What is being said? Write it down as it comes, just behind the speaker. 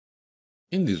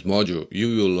In this module,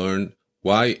 you will learn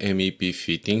why MEP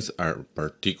fittings are a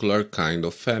particular kind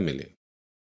of family.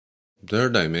 Their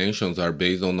dimensions are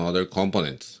based on other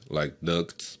components, like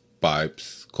ducts,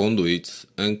 pipes, conduits,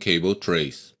 and cable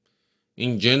trays.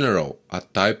 In general, a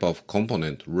type of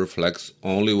component reflects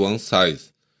only one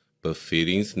size, but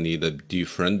fittings need a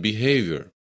different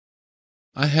behavior.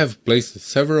 I have placed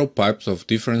several pipes of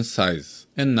different sizes,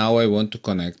 and now I want to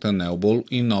connect an elbow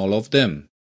in all of them.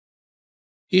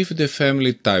 If the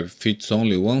family type fits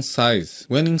only one size,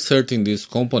 when inserting these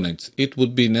components, it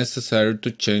would be necessary to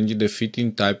change the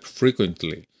fitting type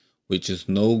frequently, which is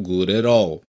no good at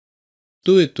all.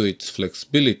 Due to its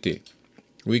flexibility,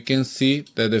 we can see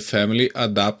that the family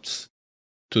adapts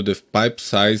to the pipe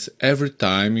size every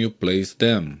time you place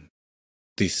them.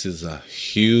 This is a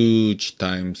huge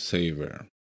time saver.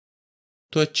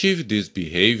 To achieve this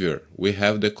behavior, we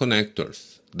have the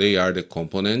connectors. They are the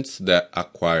components that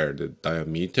acquire the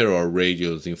diameter or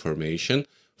radius information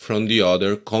from the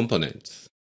other components.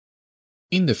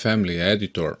 In the Family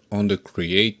Editor, on the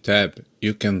Create tab,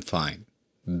 you can find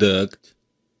duct,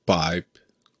 pipe,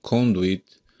 conduit,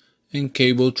 and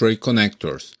cable tray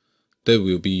connectors that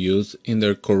will be used in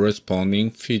their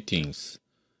corresponding fittings.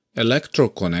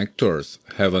 Electrode connectors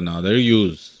have another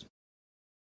use.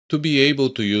 To be able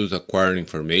to use acquired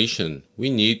information, we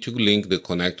need to link the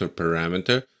connector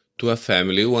parameter to a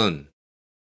family one.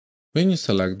 When you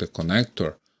select the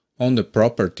connector, on the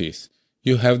Properties,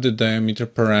 you have the diameter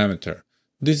parameter.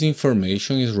 This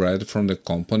information is read from the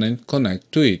component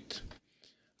connect to it.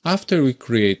 After we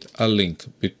create a link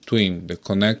between the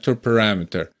connector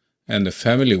parameter and the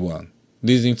family one,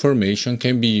 this information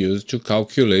can be used to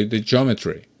calculate the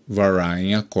geometry,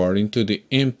 varying according to the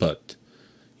input.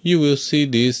 You will see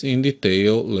this in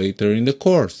detail later in the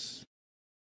course.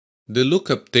 The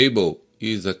lookup table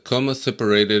is a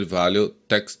comma-separated value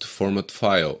text format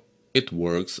file. It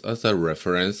works as a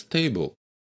reference table.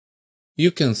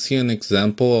 You can see an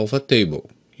example of a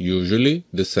table. Usually,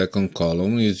 the second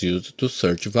column is used to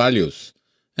search values,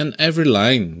 and every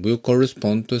line will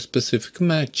correspond to a specific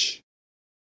match.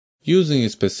 Using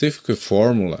specific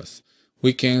formulas,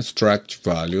 we can extract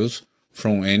values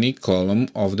from any column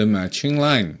of the matching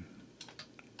line.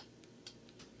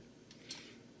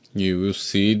 You will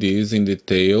see this in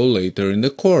detail later in the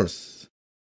course.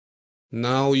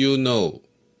 Now you know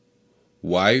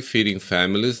why fitting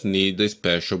families need a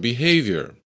special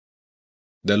behavior.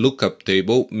 The lookup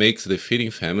table makes the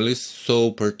fitting families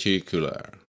so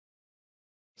particular.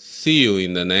 See you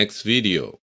in the next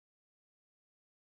video.